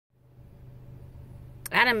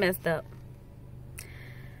I done messed up.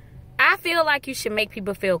 I feel like you should make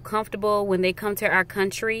people feel comfortable when they come to our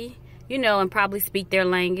country, you know, and probably speak their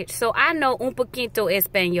language. So I know un poquito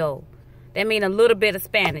español. That means a little bit of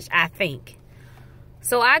Spanish, I think.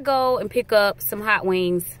 So I go and pick up some hot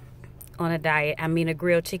wings on a diet. I mean a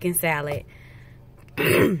grilled chicken salad.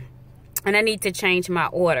 And I need to change my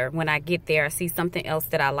order. When I get there, I see something else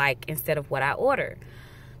that I like instead of what I ordered.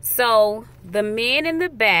 So the men in the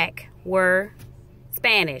back were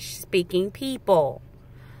Spanish-speaking people.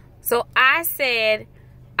 So I said,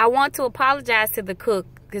 I want to apologize to the cook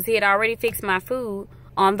because he had already fixed my food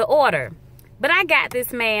on the order. But I got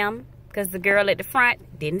this, ma'am, because the girl at the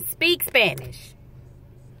front didn't speak Spanish.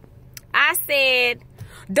 I said,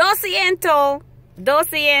 doscientos.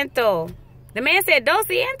 The man said,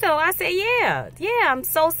 doscientos. I said, yeah, I'm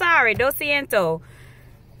so sorry, doscientos.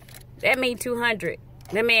 That means 200.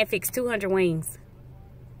 That man fixed 200 wings.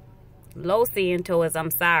 Lo siento is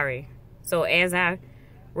I'm sorry. So as I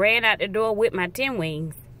ran out the door with my 10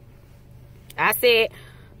 wings, I said,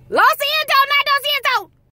 Lo siento!